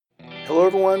Hello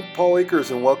everyone, Paul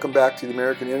Akers, and welcome back to the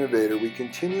American Innovator. We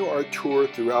continue our tour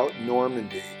throughout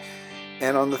Normandy,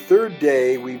 and on the third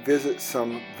day we visit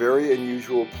some very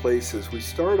unusual places. We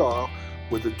start off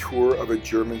with a tour of a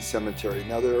German cemetery.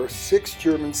 Now there are 6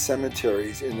 German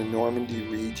cemeteries in the Normandy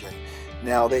region.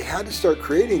 Now they had to start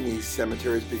creating these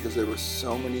cemeteries because there were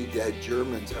so many dead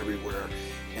Germans everywhere.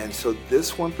 And so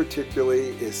this one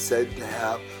particularly is said to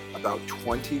have about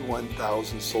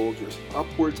 21,000 soldiers,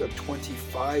 upwards of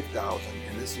 25,000,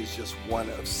 and this is just one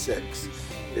of 6.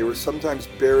 They were sometimes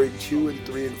buried 2 and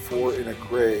 3 and 4 in a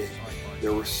grave.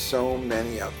 There were so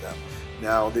many of them.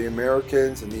 Now the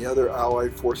Americans and the other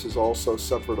Allied forces also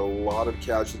suffered a lot of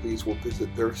casualties. We'll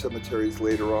visit their cemeteries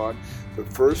later on.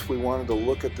 But first we wanted to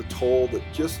look at the toll that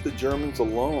just the Germans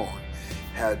alone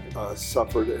had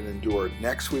suffered and endured.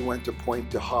 Next we went to Pointe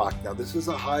du Hoc. Now this is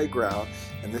a high ground,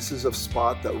 and this is a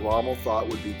spot that Rommel thought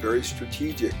would be very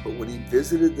strategic, but when he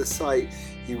visited the site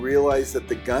he realized that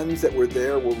the guns that were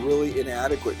there were really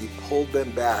inadequate. He pulled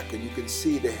them back, and you can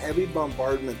see the heavy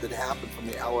bombardment that happened from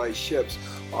the Allied ships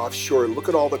offshore. Look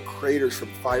at all the craters from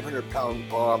 500-pound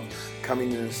bombs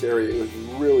coming in this area. It was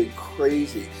really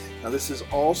crazy. Now this is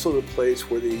also the place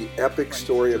where the epic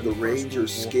story of the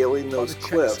Rangers scaling those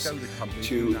cliffs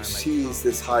to seize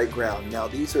this high ground. Now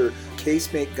these are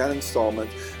casemate gun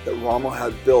installments that Rommel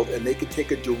had built, and they could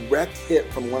take a direct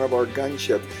hit from one of our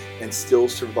gunships and still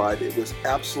survive. It was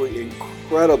absolutely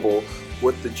incredible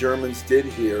what the Germans did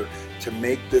here to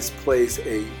make this place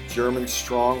a German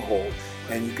stronghold.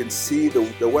 And you can see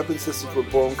the weapon systems were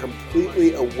blown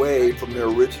completely away from their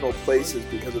original places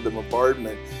because of the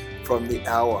bombardment from the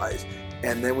Allies.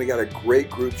 And then we got a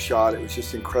great group shot. It was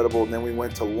just incredible. And then we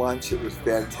went to lunch. It was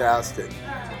fantastic.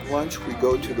 Lunch, we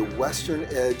go to the western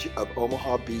edge of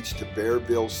Omaha Beach to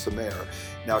Berreville-sur-Mer.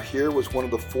 Now here was one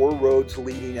of the 4 roads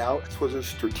leading out. This was a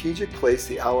strategic place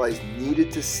the Allies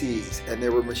needed to seize, and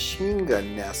there were machine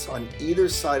gun nests on either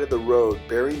side of the road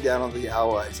bearing down on the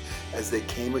Allies as they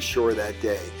came ashore that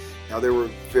day. Now there were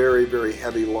very, very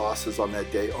heavy losses on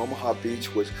that day. Omaha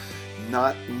Beach was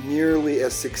not nearly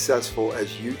as successful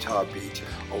as Utah Beach.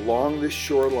 Along this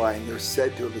shoreline, they're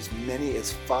said to have as many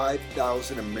as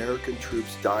 5,000 American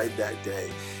troops died that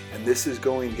day. And this is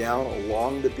going down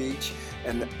along the beach,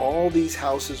 and all these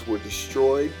houses were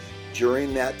destroyed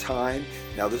during that time.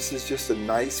 Now this is just a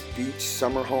nice beach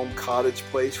summer home cottage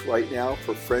place right now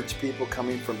for French people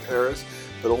coming from Paris,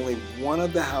 but only one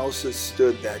of the houses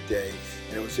stood that day,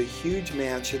 and it was a huge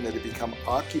mansion that had become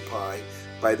occupied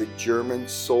by the German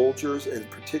soldiers and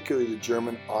particularly the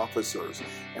German officers.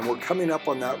 And we're coming up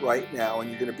on that right now,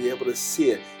 and you're going to be able to see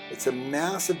it. It's a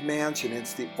massive mansion.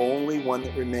 It's the only one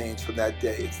that remains from that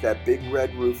day. It's that big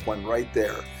red roof one right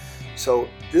there. So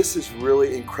this is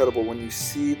really incredible when you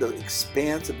see the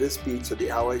expanse of this beach that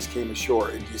the Allies came ashore.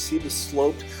 And you see the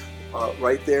sloped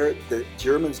right there? The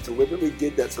Germans deliberately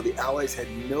did that so the Allies had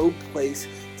no place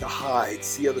to hide.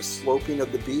 See how the sloping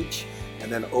of the beach?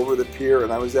 And then over the pier,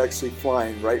 and I was actually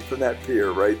flying right from that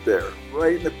pier right there,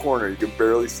 right in the corner. You can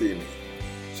barely see me.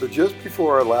 So just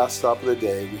before our last stop of the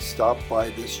day, we stopped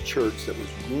by this church that was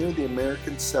near the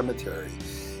American cemetery.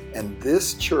 And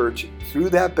this church, through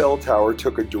that bell tower,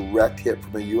 took a direct hit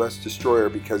from a U.S. destroyer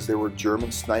because there were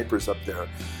German snipers up there.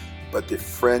 But the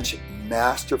French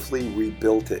masterfully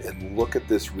rebuilt it, and look at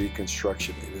this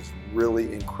reconstruction. It is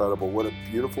really incredible. What a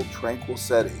beautiful, tranquil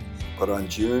setting. But on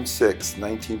June 6,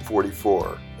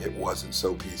 1944, it wasn't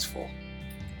so peaceful.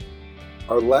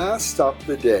 Our last stop of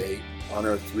the day on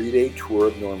our 3-day tour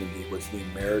of Normandy was the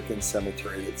American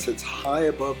cemetery that sits high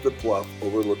above the bluff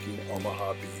overlooking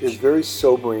Omaha Beach. It's very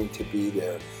sobering to be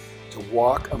there, to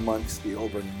walk amongst the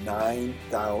over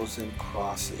 9,000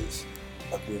 crosses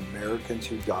of the Americans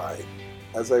who died.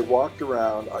 As I walked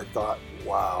around, I thought,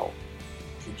 wow,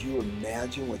 could you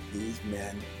imagine what these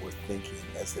men were thinking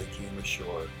as they came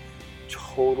ashore?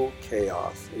 Total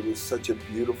chaos. It was such a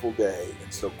beautiful day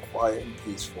and so quiet and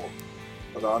peaceful.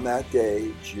 But on that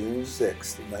day, June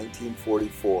 6,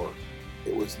 1944,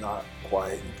 it was not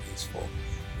quiet and peaceful.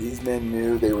 These men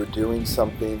knew they were doing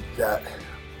something that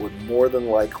would more than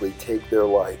likely take their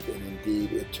life, and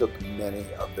indeed it took many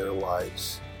of their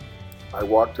lives. I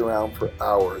walked around for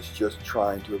hours just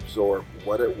trying to absorb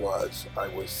what it was I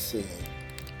was seeing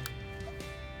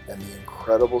and the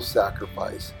incredible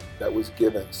sacrifice that was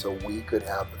given so we could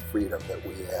have the freedom that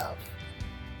we have.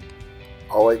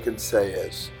 All I can say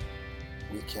is,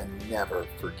 we can never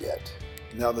forget.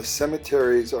 Now the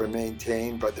cemeteries are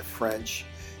maintained by the French,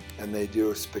 and they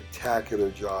do a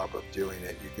spectacular job of doing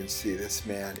it. You can see this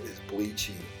man is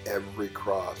bleaching every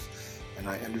cross, and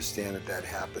I understand that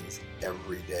happens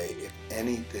every day. If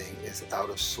anything is out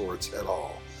of sorts at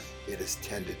all, it is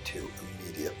tended to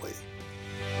immediately.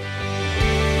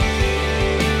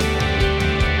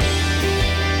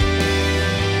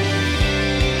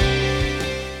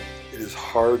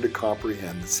 hard to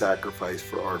comprehend the sacrifice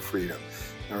for our freedom.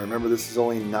 Now remember, this is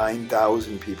only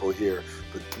 9,000 people here,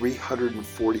 but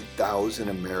 340,000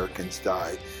 Americans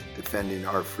died defending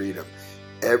our freedom.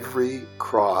 Every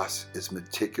cross is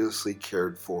meticulously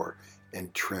cared for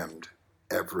and trimmed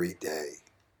every day.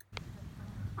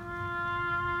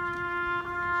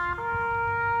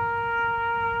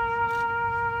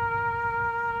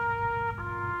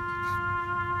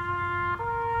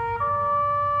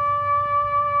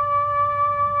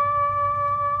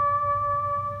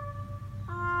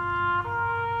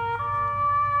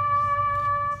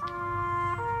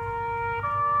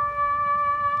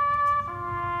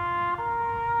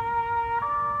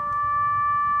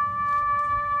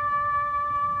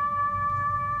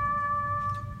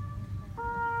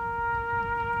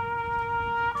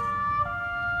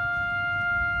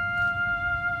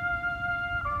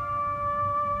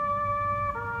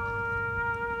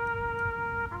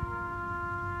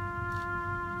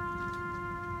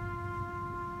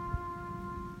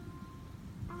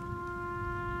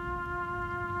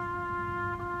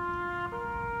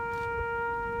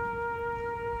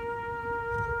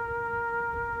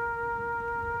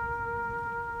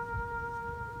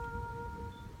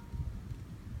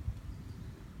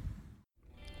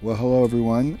 Well, hello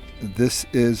everyone. This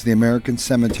is the American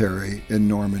Cemetery in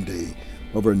Normandy.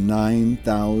 Over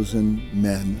 9,000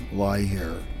 men lie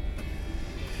here.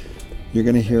 You're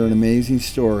going to hear an amazing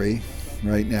story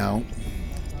right now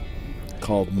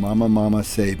called Mama, Mama,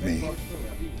 Save Me.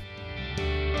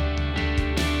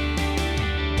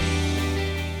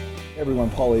 Hey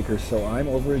everyone, Paul Akers. So I'm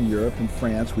over in Europe, in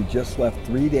France. We just left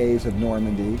 3 days of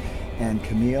Normandy, and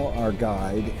Camille, our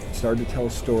guide, started to tell a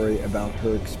story about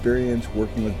her experience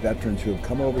working with veterans who have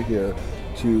come over here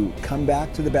to come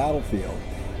back to the battlefield.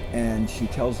 And she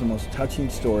tells the most touching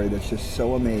story that's just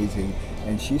so amazing.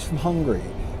 And she's from Hungary.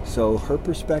 So her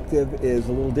perspective is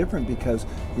a little different because,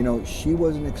 you know, she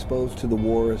wasn't exposed to the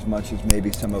war as much as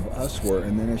maybe some of us were.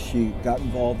 And then as she got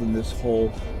involved in this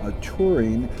whole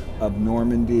touring of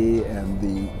Normandy and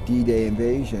the D-Day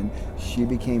invasion, she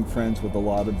became friends with a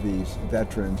lot of these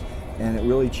veterans. And it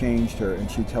really changed her, and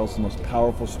she tells the most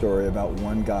powerful story about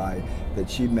one guy that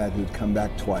she met who'd come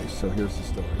back twice. So here's the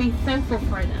story. Be thankful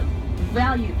for them,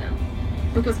 value them,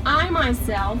 because I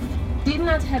myself did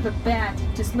not have a bed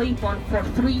to sleep on for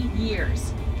 3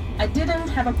 years. I didn't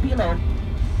have a pillow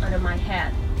under my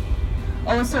head.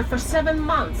 Also, for 7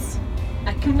 months,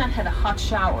 I could not have a hot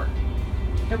shower.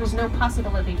 There was no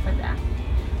possibility for that.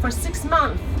 For 6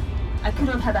 months, I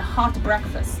couldn't have a hot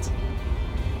breakfast.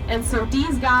 And so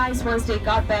these guys, once they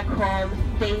got back home,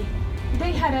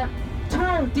 they had a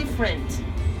total different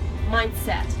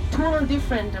mindset, total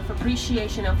different of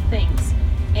appreciation of things.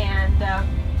 And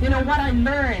you know what I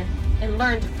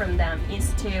learned from them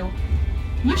is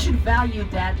you should value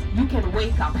that you can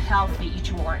wake up healthy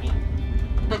each morning,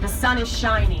 that the sun is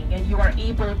shining and you are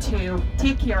able to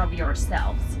take care of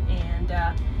yourselves and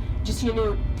just, you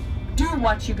know, do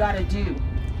what you gotta do.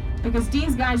 Because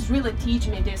these guys really teach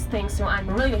me these things, so I'm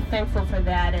really thankful for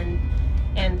that,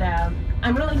 and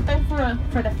I'm really thankful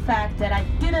for the fact that I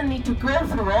didn't need to go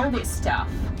through all this stuff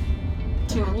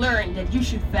to learn that you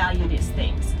should value these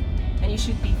things, and you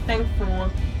should be thankful,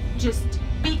 just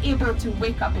be able to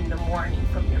wake up in the morning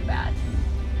from your bed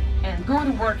and go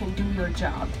to work and do your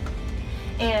job.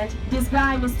 And this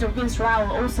guy, Mr. Vince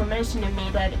Rowell, also mentioned to me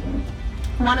that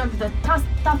one of the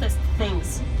toughest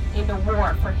things in the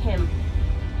war for him,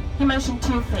 he mentioned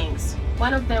 2 things.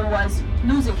 One of them was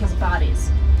losing his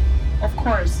buddies. Of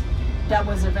course, that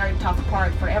was a very tough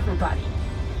part for everybody.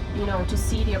 You know, to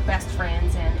see their best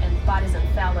friends and buddies and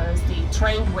fellows they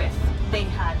trained with, they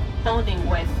had bonding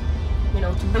with, you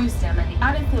know, to lose them. And the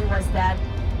other thing was that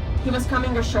he was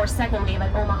coming ashore second wave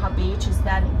at Omaha Beach, is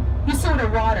that he saw the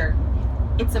water.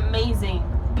 It's amazing,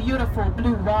 beautiful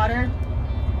blue water.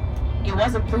 It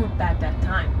wasn't blue at that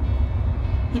time.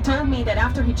 He told me that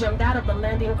after he jumped out of the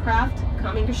landing craft,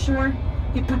 coming ashore,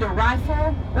 he put a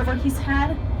rifle over his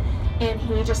head and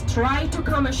he just tried to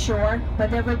come ashore,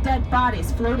 but there were dead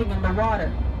bodies floating in the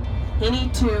water. He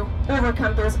needed to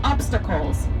overcome those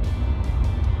obstacles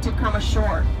to come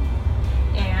ashore.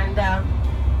 And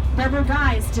there were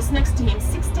guys just next to him,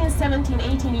 16, 17,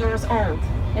 18 years old,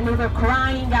 and they were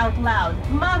crying out loud,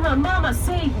 "Mama, Mama,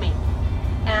 save me!"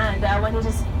 And when he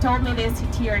just told me this, he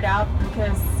teared up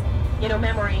because, you know,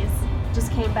 memories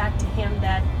just came back to him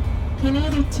that he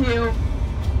needed to,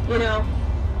 you know,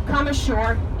 come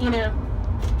ashore in a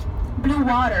blue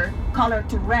water colored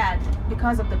to red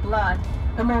because of the blood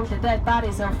among the dead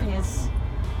bodies of his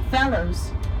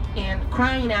fellows, and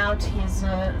crying out his,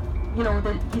 you know,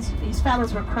 his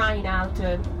fellows were crying out,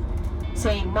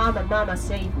 saying, "Mama, Mama,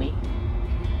 save me."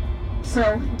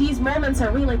 So these moments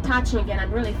are really touching, and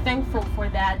I'm really thankful for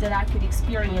that I could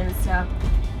experience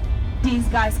these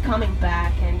guys coming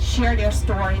back and share their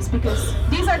stories, because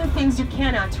these are the things you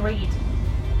cannot read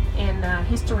in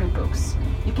history books.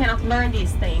 You cannot learn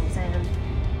these things, and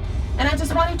I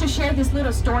just wanted to share this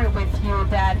little story with you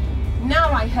that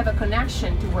now I have a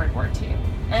connection to World War II,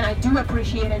 and I do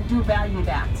appreciate and do value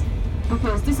that,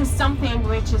 because this is something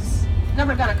which is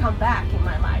never gonna come back in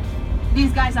my life.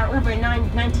 These guys are over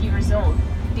 90 years old.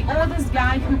 The oldest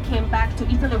guy who came back to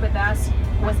Italy with us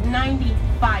was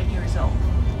 95 years old.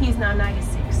 He's now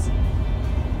 96.